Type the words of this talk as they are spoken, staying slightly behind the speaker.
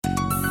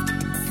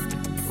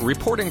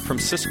Reporting from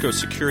Cisco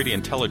Security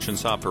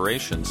Intelligence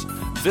Operations,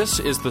 this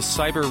is the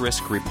Cyber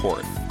Risk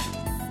Report.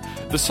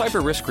 The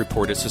Cyber Risk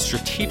Report is a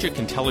strategic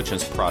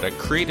intelligence product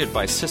created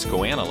by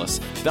Cisco analysts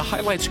that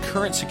highlights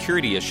current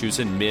security issues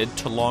in mid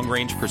to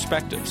long-range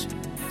perspectives.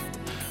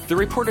 The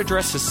report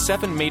addresses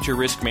 7 major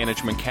risk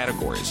management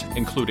categories,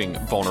 including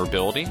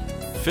vulnerability,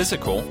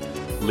 physical,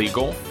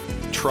 legal,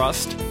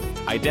 trust,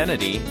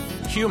 identity,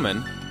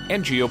 human,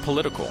 and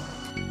geopolitical.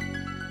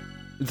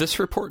 This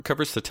report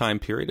covers the time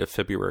period of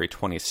February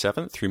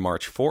 27th through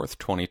March 4th,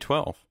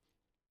 2012.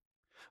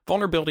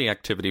 Vulnerability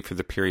activity for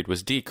the period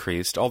was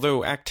decreased,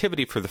 although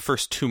activity for the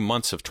first 2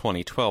 months of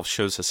 2012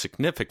 shows a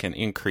significant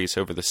increase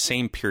over the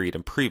same period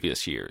in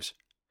previous years.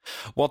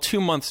 While 2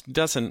 months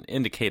doesn't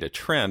indicate a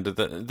trend,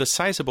 the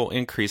sizable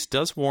increase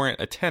does warrant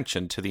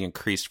attention to the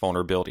increased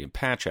vulnerability and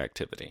patch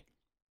activity.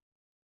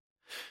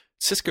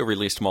 Cisco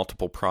released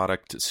multiple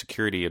product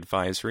security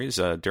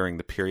advisories during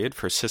the period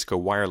for Cisco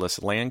Wireless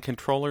LAN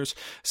Controllers,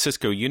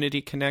 Cisco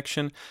Unity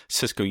Connection,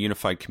 Cisco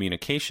Unified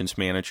Communications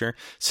Manager,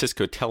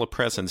 Cisco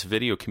Telepresence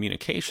Video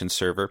Communication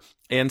Server,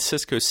 and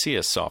Cisco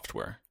CS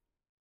software.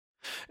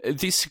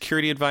 These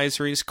security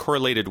advisories,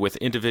 correlated with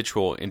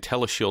individual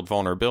IntelliShield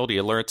vulnerability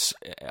alerts,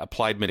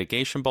 applied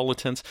mitigation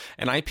bulletins,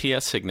 and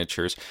IPS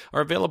signatures,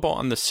 are available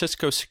on the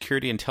Cisco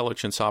Security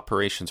Intelligence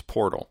Operations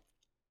portal.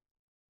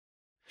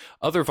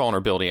 Other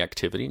vulnerability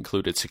activity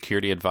included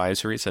security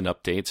advisories and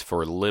updates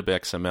for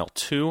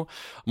libxml2,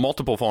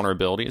 multiple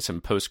vulnerabilities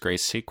in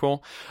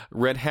PostgreSQL,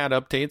 Red Hat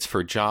updates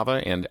for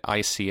Java and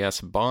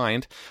ICS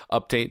Bind,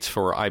 updates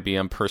for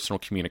IBM Personal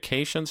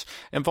Communications,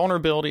 and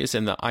vulnerabilities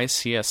in the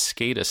ICS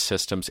SCADA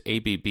systems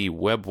ABB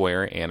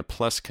WebWare and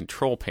Plus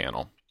Control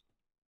Panel.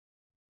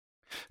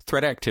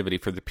 Threat activity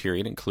for the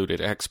period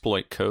included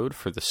exploit code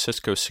for the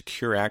Cisco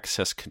Secure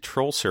Access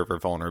Control Server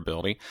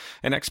vulnerability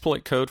and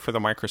exploit code for the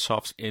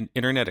Microsoft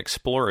Internet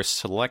Explorer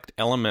Select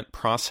Element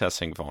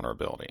Processing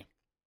vulnerability.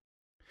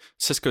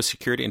 Cisco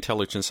Security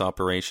Intelligence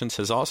Operations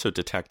has also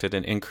detected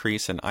an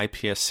increase in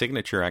IPS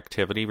signature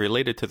activity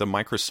related to the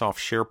Microsoft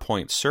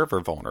SharePoint Server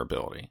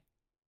vulnerability.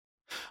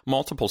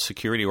 Multiple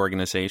security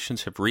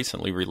organizations have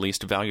recently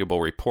released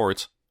valuable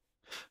reports.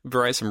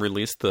 Verizon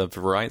released the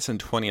Verizon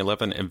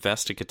 2011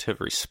 Investigative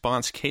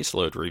Response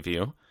Caseload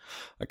Review.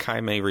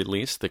 Akai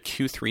released the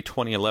Q3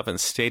 2011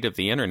 State of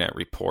the Internet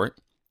Report.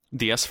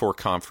 The S4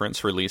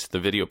 Conference released the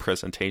video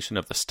presentation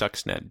of the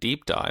Stuxnet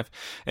Deep Dive.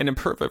 And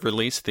Imperva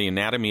released the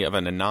Anatomy of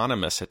an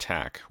Anonymous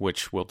Attack,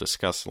 which we'll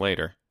discuss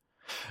later.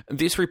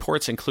 These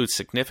reports include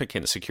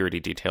significant security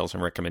details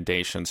and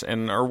recommendations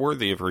and are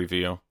worthy of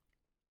review.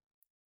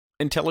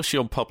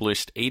 IntelliShield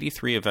published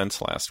 83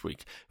 events last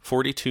week,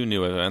 42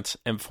 new events,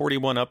 and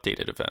 41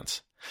 updated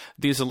events.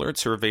 These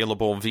alerts are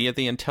available via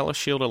the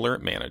IntelliShield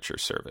Alert Manager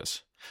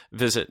service.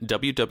 Visit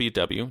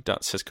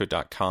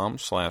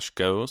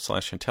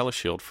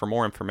www.cisco.com/go/IntelliShield for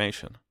more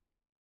information.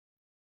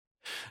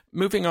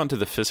 Moving on to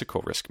the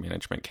physical risk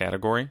management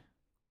category.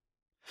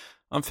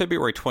 On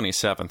February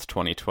 27,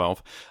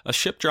 2012, a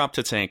ship dropped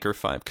its anchor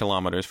 5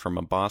 kilometers from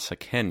Mombasa,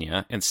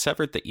 Kenya, and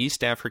severed the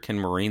East African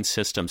Marine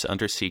System's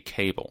undersea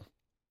cable.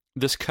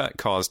 This cut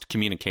caused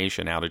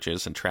communication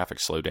outages and traffic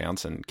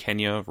slowdowns in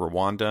Kenya,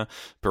 Rwanda,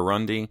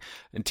 Burundi,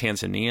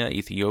 Tanzania,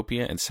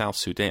 Ethiopia, and South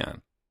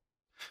Sudan.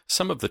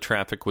 Some of the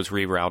traffic was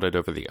rerouted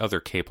over the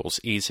other cables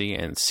Easy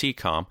and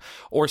Seacom,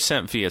 or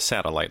sent via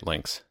satellite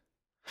links.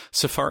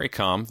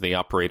 Safaricom, the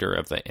operator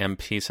of the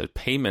M-Pesa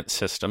payment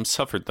system,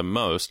 suffered the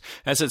most,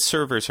 as its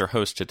servers are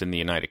hosted in the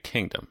United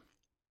Kingdom.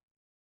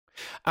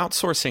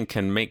 Outsourcing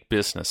can make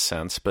business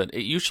sense, but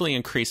it usually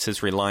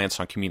increases reliance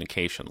on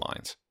communication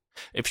lines.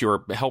 If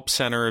your help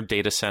center,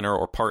 data center,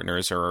 or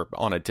partners are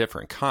on a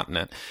different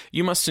continent,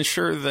 you must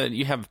ensure that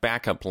you have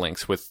backup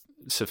links with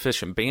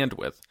sufficient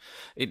bandwidth.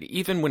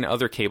 Even when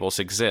other cables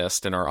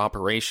exist and are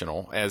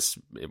operational, as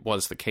it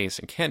was the case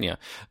in Kenya,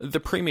 the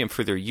premium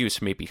for their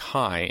use may be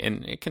high,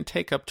 and it can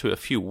take up to a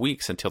few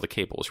weeks until the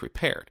cable is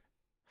repaired.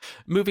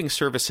 Moving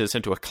services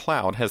into a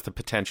cloud has the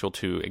potential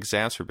to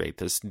exacerbate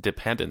this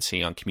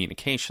dependency on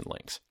communication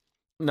links.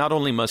 Not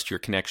only must your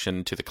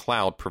connection to the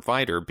cloud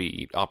provider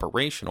be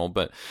operational,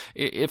 but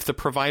if the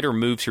provider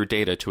moves your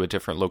data to a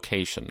different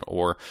location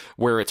or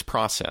where it's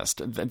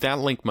processed, that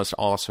link must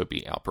also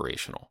be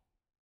operational.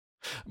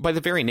 By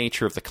the very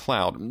nature of the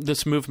cloud,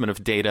 this movement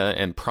of data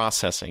and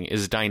processing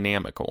is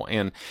dynamical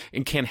and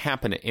it can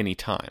happen at any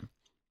time.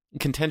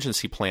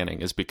 Contingency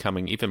planning is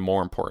becoming even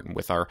more important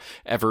with our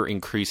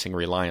ever-increasing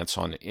reliance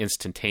on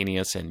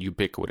instantaneous and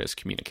ubiquitous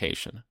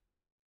communication.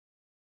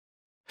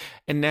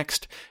 And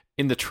next,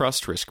 in the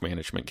trust risk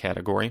management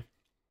category,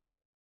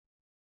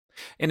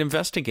 an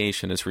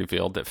investigation has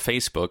revealed that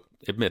Facebook,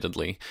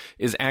 admittedly,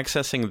 is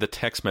accessing the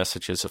text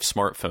messages of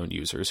smartphone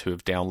users who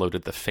have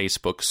downloaded the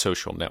Facebook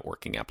social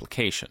networking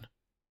application.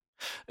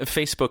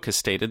 Facebook has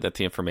stated that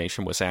the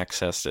information was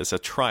accessed as a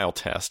trial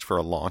test for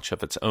a launch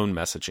of its own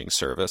messaging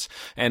service,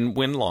 and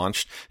when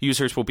launched,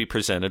 users will be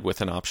presented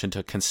with an option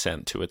to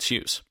consent to its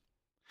use.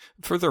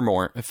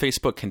 Furthermore,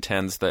 Facebook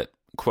contends that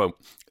quote,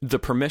 "The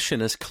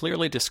permission is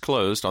clearly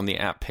disclosed on the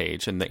app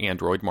page in the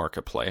Android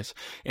marketplace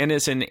and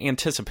is in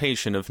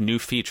anticipation of new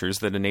features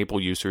that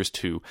enable users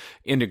to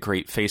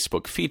integrate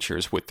Facebook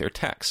features with their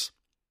texts."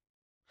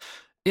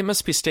 It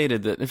must be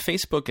stated that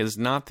Facebook is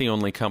not the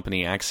only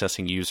company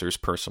accessing users'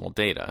 personal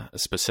data,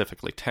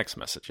 specifically text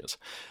messages.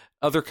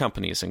 Other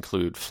companies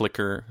include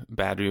Flickr,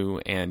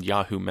 Badoo, and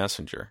Yahoo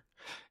Messenger.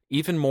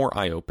 Even more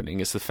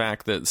eye-opening is the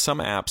fact that some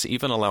apps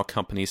even allow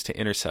companies to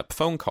intercept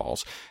phone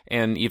calls,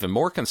 and even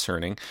more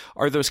concerning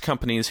are those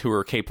companies who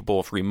are capable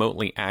of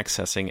remotely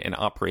accessing and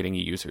operating a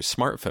user's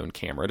smartphone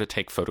camera to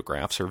take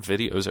photographs or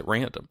videos at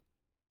random.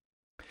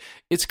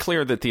 It's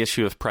clear that the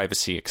issue of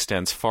privacy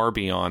extends far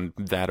beyond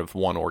that of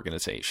one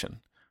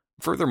organization.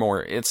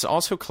 Furthermore, it's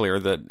also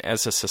clear that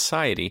as a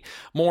society,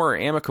 more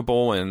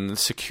amicable and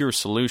secure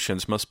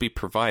solutions must be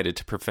provided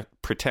to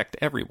protect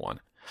everyone.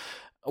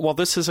 While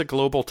this is a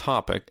global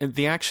topic,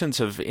 the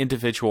actions of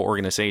individual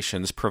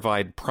organizations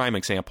provide prime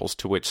examples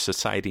to which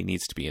society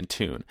needs to be in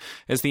tune,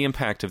 as the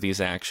impact of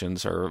these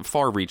actions are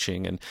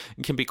far-reaching and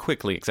can be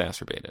quickly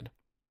exacerbated.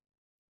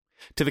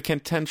 To the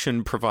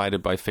contention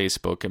provided by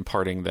Facebook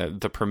imparting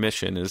that the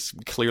permission is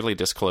clearly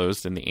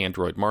disclosed in the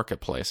Android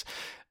marketplace,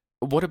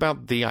 what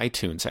about the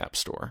iTunes App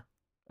Store?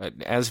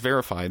 As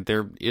verified,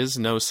 there is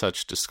no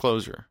such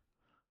disclosure.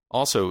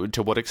 Also,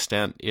 to what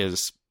extent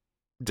is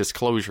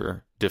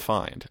disclosure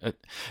defined?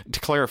 To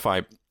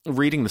clarify,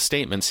 reading the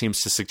statement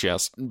seems to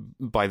suggest,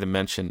 by the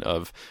mention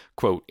of,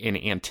 quote, "in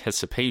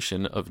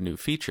anticipation of new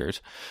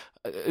features,"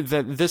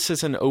 that this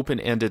is an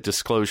open-ended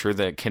disclosure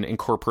that can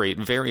incorporate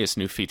various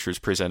new features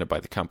presented by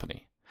the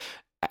company.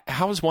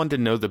 How is one to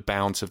know the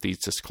bounds of these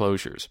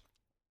disclosures?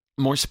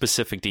 More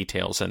specific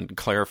details and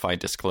clarified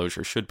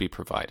disclosure should be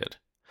provided.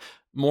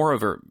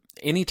 Moreover,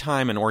 any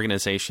time an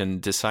organization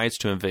decides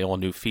to unveil a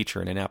new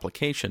feature in an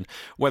application,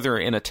 whether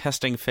in a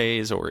testing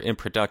phase or in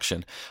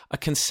production, a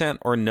consent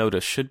or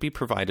notice should be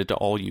provided to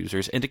all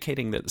users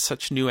indicating that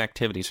such new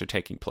activities are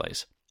taking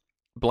place.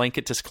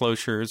 Blanket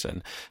disclosures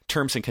and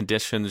terms and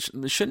conditions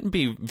shouldn't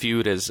be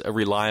viewed as a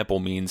reliable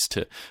means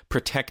to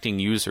protecting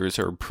users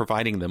or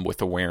providing them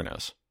with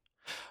awareness.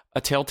 A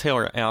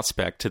telltale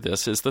aspect to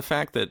this is the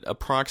fact that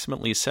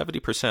approximately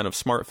 70% of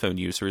smartphone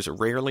users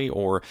rarely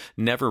or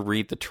never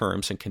read the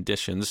terms and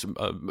conditions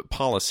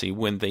policy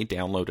when they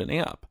download an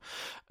app.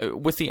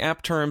 With the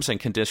app terms and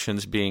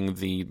conditions being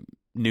the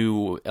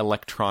new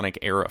electronic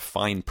era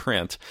fine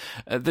print,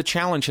 the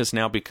challenge has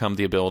now become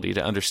the ability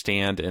to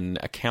understand and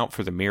account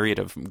for the myriad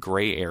of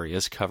gray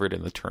areas covered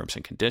in the terms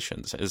and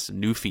conditions, as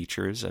new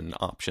features and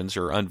options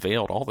are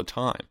unveiled all the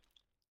time.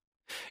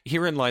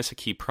 Herein lies a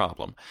key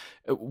problem.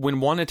 When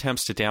one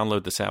attempts to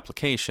download this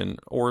application,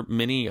 or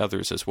many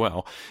others as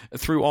well,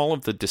 through all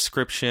of the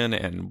description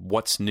and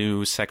what's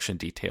new section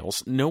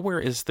details, nowhere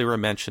is there a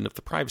mention of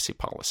the privacy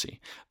policy,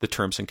 the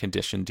terms and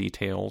condition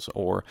details,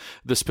 or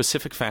the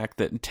specific fact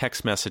that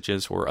text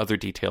messages or other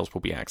details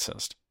will be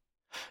accessed.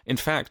 In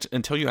fact,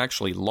 until you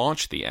actually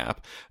launch the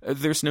app,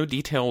 there's no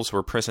details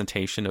or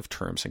presentation of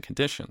terms and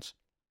conditions.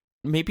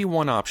 Maybe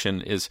one option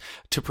is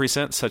to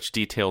present such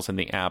details in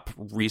the app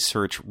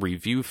research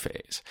review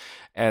phase,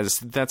 as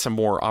that's a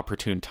more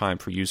opportune time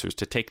for users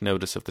to take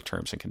notice of the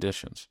terms and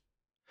conditions.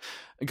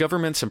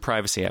 Governments and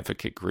privacy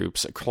advocate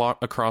groups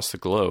across the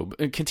globe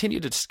continue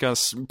to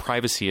discuss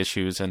privacy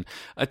issues and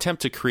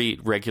attempt to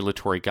create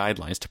regulatory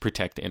guidelines to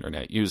protect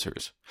internet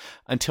users.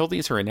 Until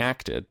these are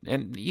enacted,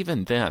 and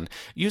even then,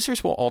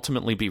 users will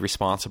ultimately be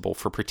responsible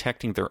for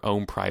protecting their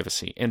own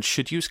privacy and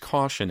should use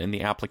caution in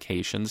the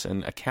applications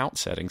and account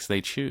settings they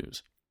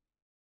choose.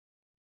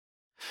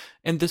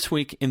 And this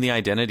week in the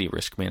identity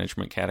risk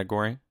management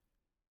category,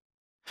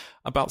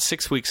 about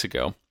 6 weeks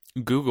ago,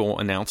 Google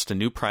announced a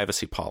new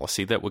privacy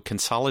policy that would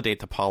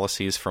consolidate the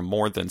policies from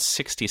more than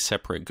 60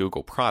 separate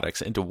Google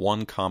products into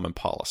one common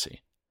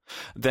policy.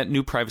 That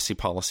new privacy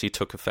policy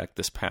took effect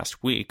this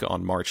past week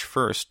on March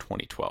 1st,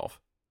 2012.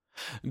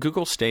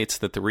 Google states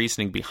that the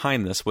reasoning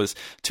behind this was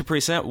to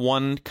present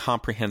one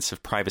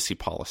comprehensive privacy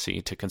policy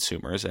to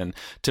consumers and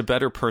to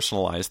better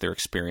personalize their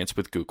experience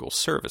with Google's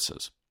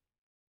services.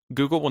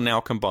 Google will now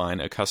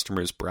combine a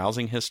customer's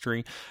browsing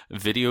history,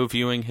 video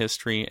viewing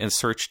history, and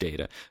search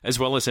data, as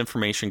well as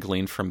information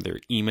gleaned from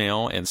their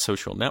email and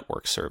social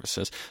network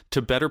services,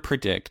 to better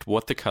predict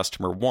what the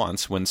customer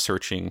wants when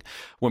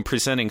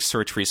presenting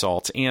search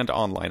results and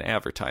online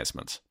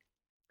advertisements.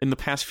 In the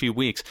past few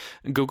weeks,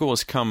 Google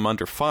has come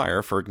under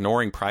fire for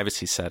ignoring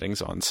privacy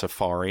settings on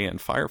Safari and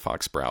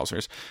Firefox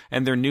browsers,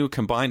 and their new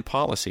combined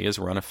policy has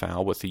run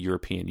afoul with the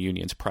European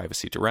Union's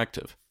privacy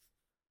directive.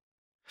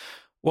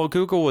 While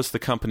Google was the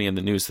company in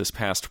the news this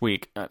past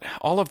week,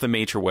 all of the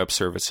major web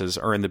services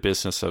are in the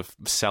business of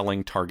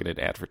selling targeted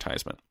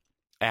advertisement.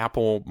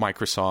 Apple,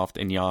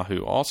 Microsoft, and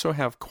Yahoo also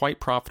have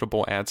quite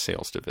profitable ad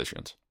sales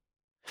divisions.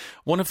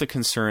 One of the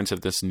concerns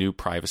of this new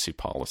privacy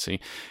policy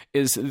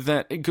is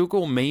that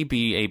Google may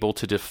be able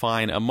to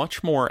define a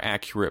much more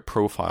accurate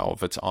profile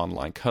of its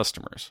online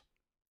customers.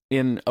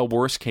 In a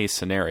worst-case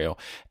scenario,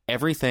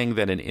 everything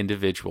that an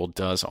individual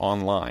does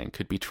online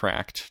could be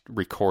tracked,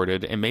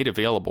 recorded, and made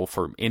available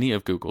for any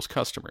of Google's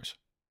customers.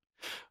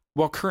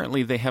 While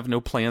currently they have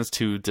no plans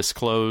to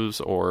disclose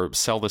or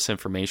sell this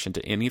information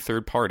to any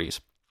third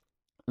parties,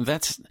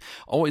 that's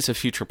always a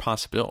future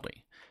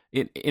possibility.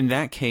 In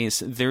that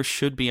case, there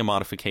should be a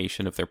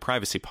modification of their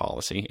privacy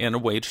policy and a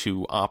way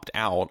to opt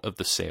out of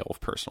the sale of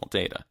personal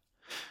data.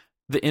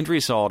 The end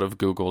result of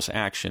Google's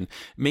action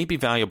may be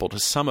valuable to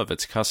some of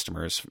its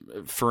customers.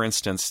 For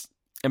instance,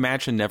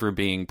 imagine never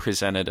being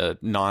presented a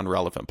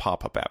non-relevant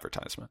pop-up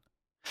advertisement.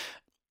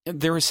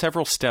 There are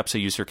several steps a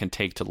user can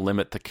take to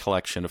limit the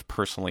collection of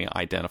personally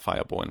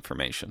identifiable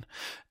information.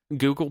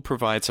 Google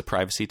provides a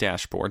privacy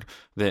dashboard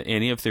that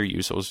any of their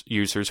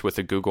users with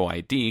a Google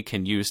ID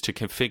can use to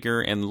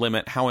configure and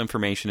limit how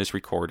information is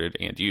recorded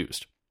and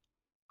used.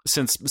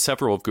 Since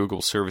several of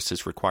Google's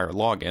services require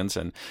logins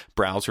and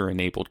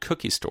browser-enabled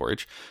cookie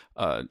storage,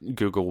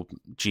 Google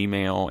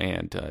Gmail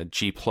and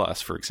G+,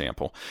 for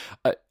example,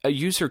 a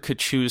user could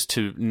choose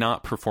to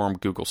not perform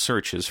Google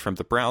searches from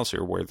the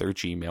browser where their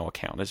Gmail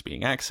account is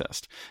being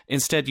accessed,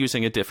 instead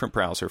using a different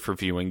browser for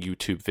viewing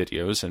YouTube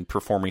videos and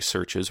performing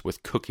searches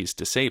with cookies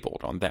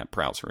disabled on that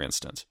browser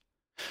instance.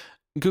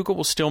 Google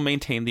will still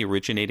maintain the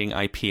originating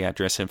IP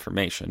address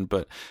information,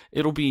 but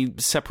it'll be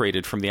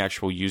separated from the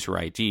actual user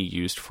ID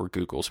used for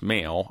Google's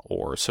mail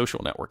or social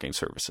networking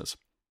services.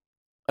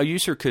 A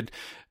user could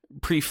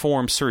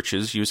preform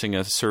searches using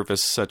a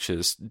service such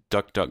as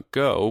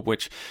DuckDuckGo,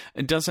 which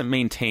doesn't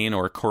maintain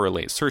or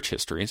correlate search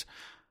histories.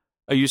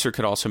 A user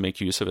could also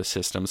make use of a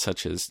system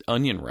such as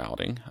onion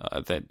routing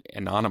that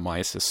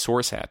anonymizes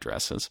source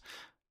addresses.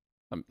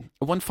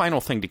 One final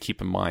thing to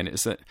keep in mind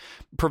is that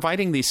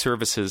providing these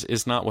services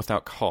is not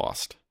without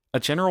cost. A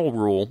general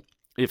rule,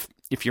 if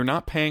you're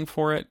not paying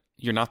for it,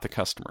 you're not the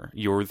customer.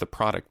 You're the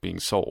product being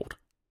sold.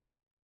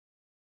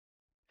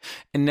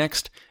 And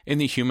next, in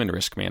the human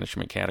risk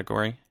management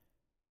category,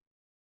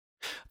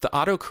 the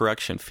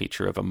autocorrection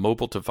feature of a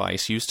mobile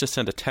device used to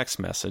send a text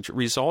message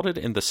resulted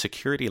in the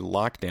security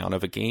lockdown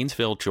of a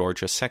Gainesville,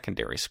 Georgia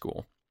secondary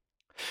school.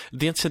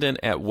 The incident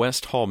at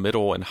West Hall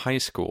Middle and High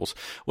Schools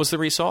was the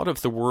result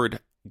of the word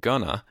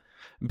 "gunna"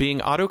 being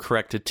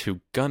autocorrected to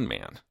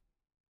 "gunman."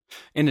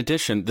 In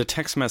addition, the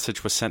text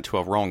message was sent to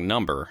a wrong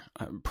number,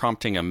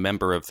 prompting a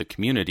member of the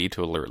community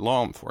to alert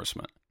law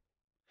enforcement.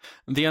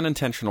 The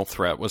unintentional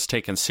threat was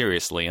taken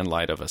seriously in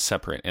light of a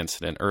separate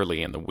incident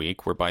early in the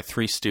week whereby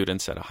 3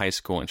 students at a high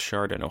school in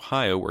Chardon,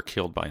 Ohio were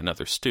killed by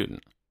another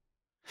student.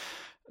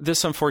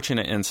 This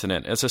unfortunate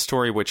incident is a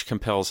story which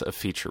compels a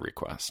feature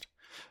request.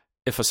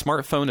 If a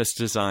smartphone is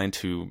designed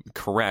to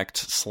correct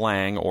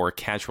slang or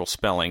casual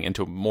spelling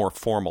into more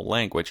formal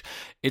language,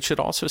 it should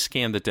also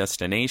scan the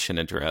destination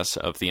address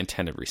of the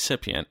intended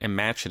recipient and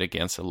match it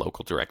against a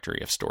local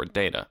directory of stored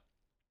data.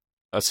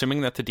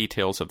 Assuming that the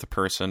details of the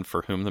person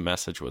for whom the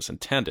message was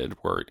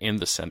intended were in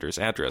the sender's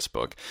address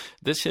book,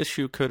 this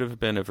issue could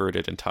have been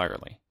averted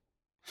entirely.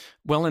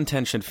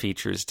 Well-intentioned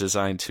features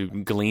designed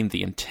to glean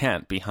the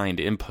intent behind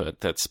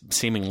input that's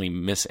seemingly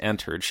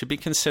misentered should be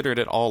considered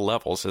at all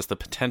levels as the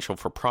potential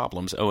for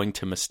problems owing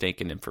to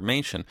mistaken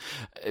information,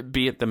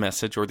 be it the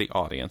message or the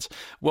audience,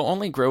 will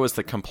only grow as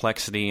the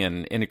complexity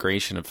and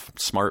integration of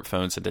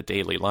smartphones into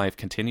daily life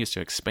continues to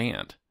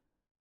expand.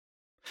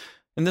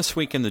 And this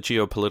week in the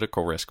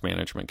geopolitical risk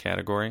management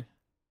category,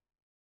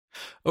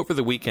 over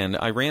the weekend,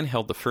 Iran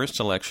held the first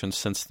election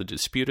since the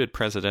disputed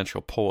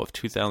presidential poll of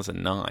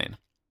 2009.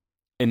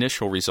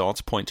 Initial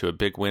results point to a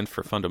big win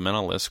for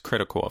fundamentalists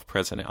critical of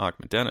President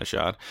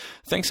Ahmadinejad,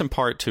 thanks in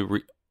part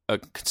to a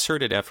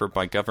concerted effort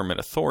by government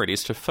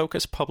authorities to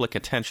focus public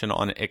attention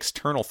on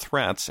external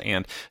threats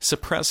and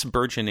suppress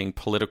burgeoning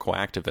political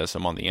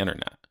activism on the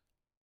internet.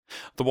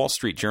 The Wall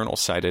Street Journal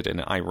cited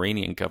an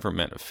Iranian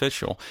government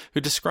official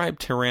who described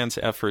Tehran's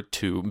effort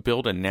to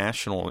build a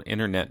national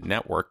internet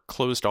network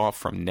closed off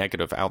from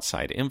negative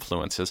outside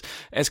influences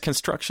as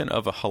construction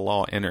of a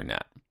halal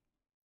internet.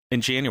 In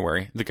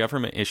January, the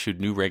government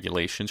issued new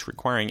regulations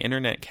requiring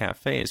internet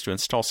cafes to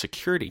install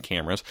security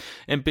cameras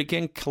and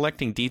begin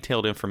collecting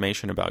detailed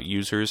information about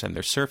users and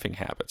their surfing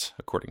habits,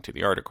 according to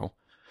the article.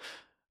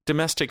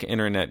 Domestic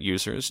internet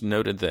users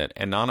noted that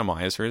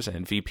anonymizers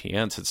and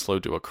VPNs had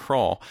slowed to a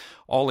crawl,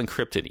 all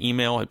encrypted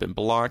email had been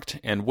blocked,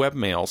 and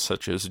webmail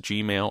such as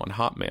Gmail and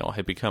Hotmail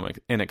had become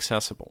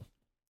inaccessible.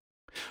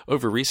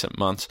 Over recent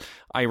months,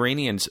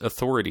 Iranian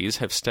authorities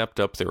have stepped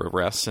up their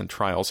arrests and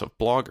trials of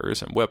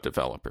bloggers and web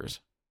developers.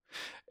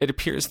 It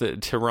appears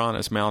that Tehran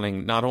is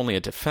mounting not only a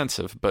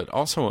defensive, but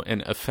also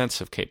an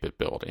offensive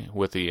capability,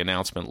 with the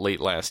announcement late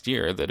last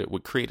year that it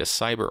would create a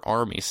cyber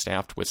army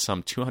staffed with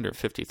some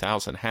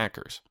 250,000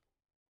 hackers.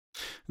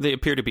 They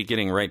appear to be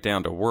getting right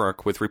down to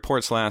work, with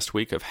reports last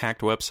week of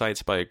hacked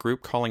websites by a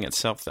group calling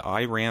itself the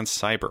Iran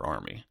Cyber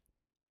Army.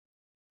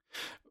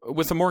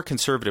 With a more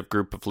conservative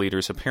group of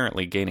leaders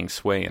apparently gaining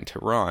sway in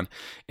Tehran,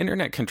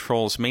 internet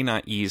controls may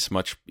not ease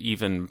much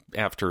even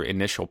after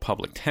initial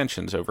public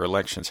tensions over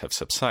elections have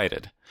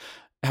subsided.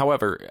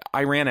 However,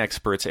 Iran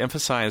experts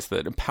emphasize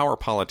that power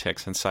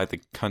politics inside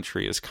the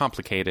country is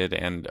complicated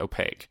and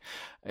opaque.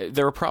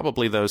 There are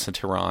probably those in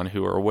Tehran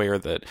who are aware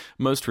that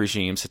most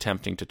regimes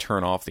attempting to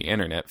turn off the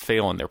internet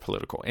fail in their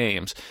political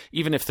aims,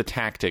 even if the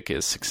tactic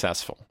is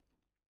successful.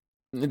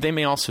 They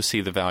may also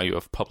see the value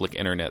of public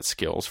internet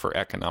skills for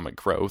economic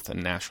growth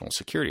and national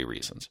security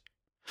reasons.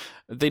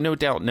 They no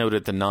doubt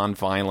noted the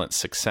nonviolent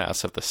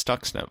success of the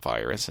Stuxnet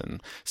virus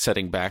in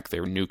setting back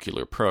their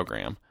nuclear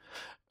program.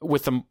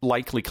 With the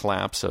likely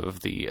collapse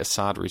of the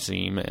Assad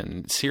regime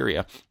in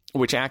Syria,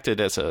 which acted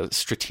as a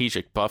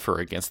strategic buffer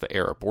against the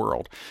Arab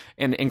world,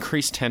 and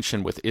increased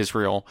tension with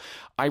Israel,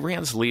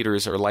 Iran's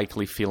leaders are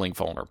likely feeling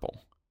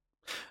vulnerable.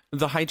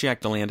 The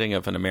hijacked landing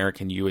of an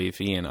American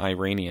UAV in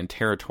Iranian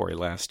territory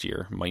last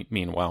year,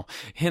 meanwhile,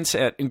 hints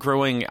at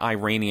growing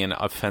Iranian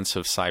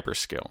offensive cyber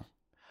skill.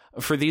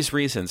 For these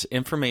reasons,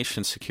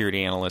 information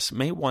security analysts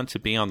may want to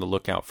be on the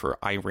lookout for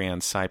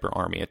Iran's cyber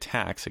army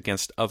attacks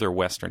against other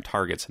Western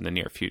targets in the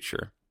near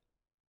future.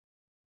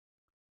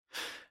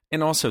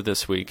 And also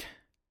this week,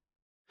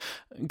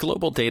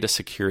 global data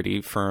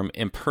security firm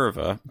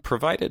Imperva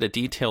provided a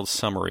detailed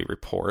summary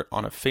report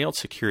on a failed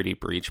security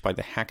breach by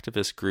the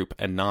hacktivist group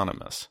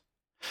Anonymous.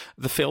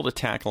 The failed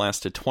attack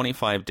lasted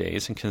 25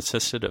 days and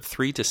consisted of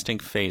 3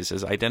 distinct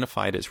phases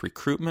identified as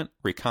recruitment,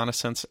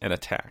 reconnaissance, and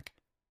attack.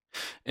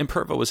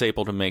 Imperva was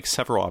able to make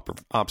several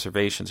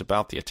observations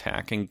about the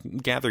attack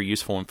and gather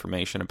useful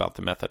information about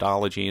the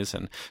methodologies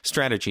and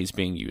strategies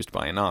being used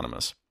by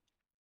Anonymous.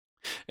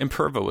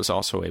 Imperva was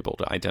also able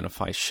to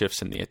identify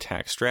shifts in the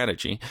attack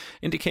strategy,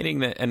 indicating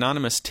that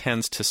Anonymous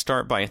tends to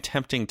start by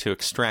attempting to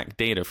extract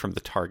data from the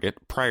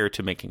target prior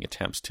to making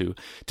attempts to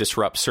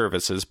disrupt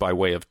services by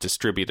way of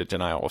distributed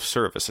denial of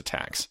service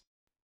attacks.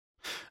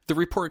 The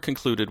report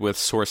concluded with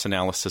source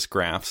analysis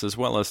graphs as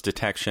well as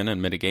detection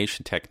and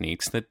mitigation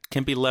techniques that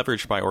can be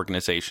leveraged by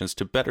organizations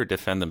to better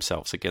defend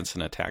themselves against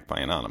an attack by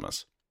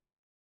Anonymous.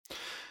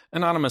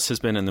 Anonymous has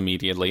been in the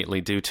media lately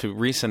due to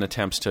recent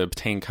attempts to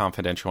obtain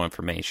confidential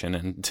information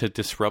and to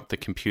disrupt the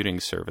computing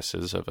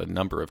services of a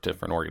number of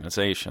different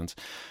organizations.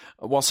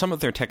 While some of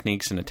their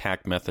techniques and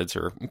attack methods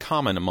are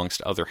common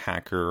amongst other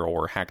hacker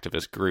or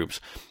hacktivist groups,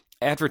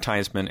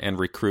 advertisement and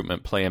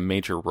recruitment play a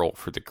major role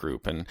for the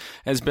group and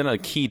has been a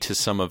key to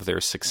some of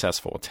their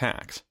successful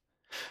attacks.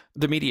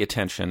 The media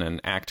attention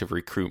and active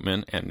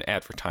recruitment and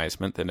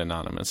advertisement that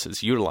Anonymous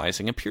is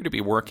utilizing appear to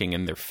be working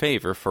in their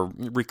favor for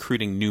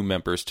recruiting new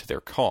members to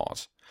their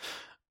cause.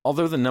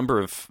 Although the number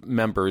of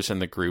members in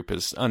the group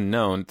is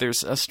unknown,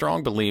 there's a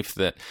strong belief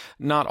that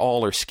not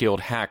all are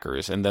skilled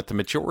hackers and that the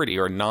majority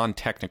are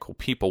non-technical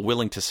people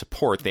willing to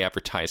support the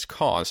advertised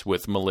cause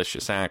with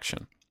malicious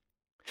action.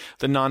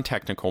 The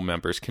non-technical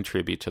members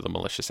contribute to the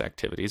malicious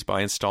activities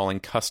by installing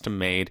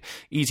custom-made,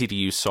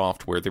 easy-to-use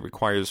software that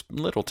requires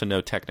little to no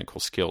technical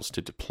skills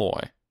to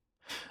deploy.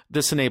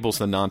 This enables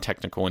the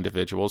non-technical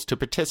individuals to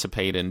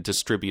participate in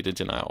distributed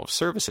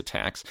denial-of-service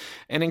attacks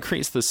and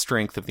increase the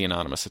strength of the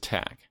Anonymous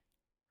attack.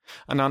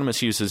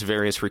 Anonymous uses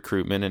various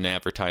recruitment and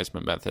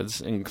advertisement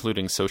methods,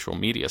 including social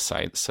media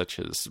sites such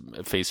as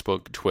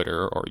Facebook,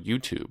 Twitter, or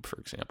YouTube, for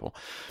example.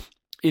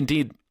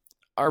 Indeed,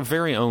 our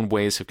very own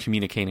ways of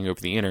communicating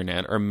over the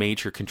internet are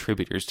major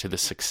contributors to the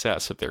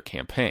success of their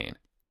campaign.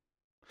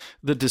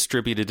 The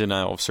distributed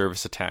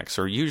denial-of-service attacks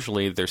are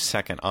usually their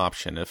second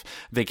option if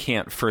they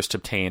can't first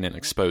obtain and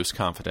expose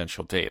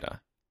confidential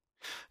data.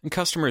 And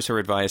customers are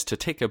advised to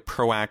take a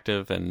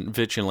proactive and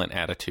vigilant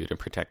attitude in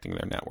protecting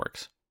their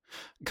networks.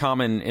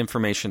 Common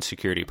information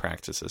security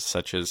practices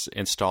such as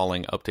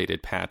installing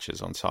updated patches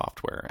on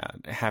software,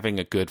 having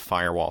a good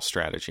firewall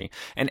strategy,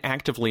 and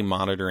actively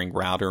monitoring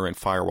router and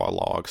firewall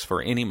logs for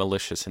any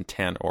malicious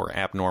intent or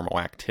abnormal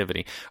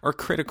activity are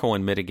critical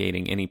in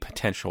mitigating any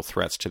potential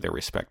threats to their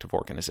respective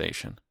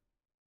organization.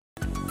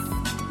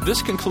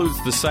 This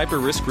concludes the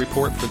Cyber Risk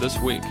Report for this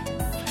week.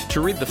 To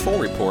read the full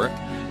report,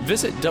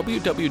 visit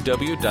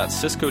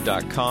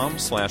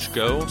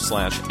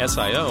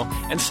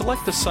www.cisco.com/go/SIO and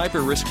select the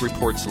Cyber Risk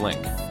Reports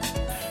link.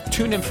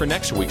 Tune in for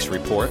next week's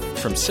report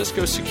from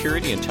Cisco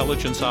Security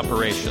Intelligence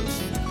Operations.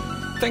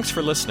 Thanks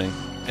for listening,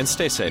 and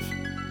stay safe.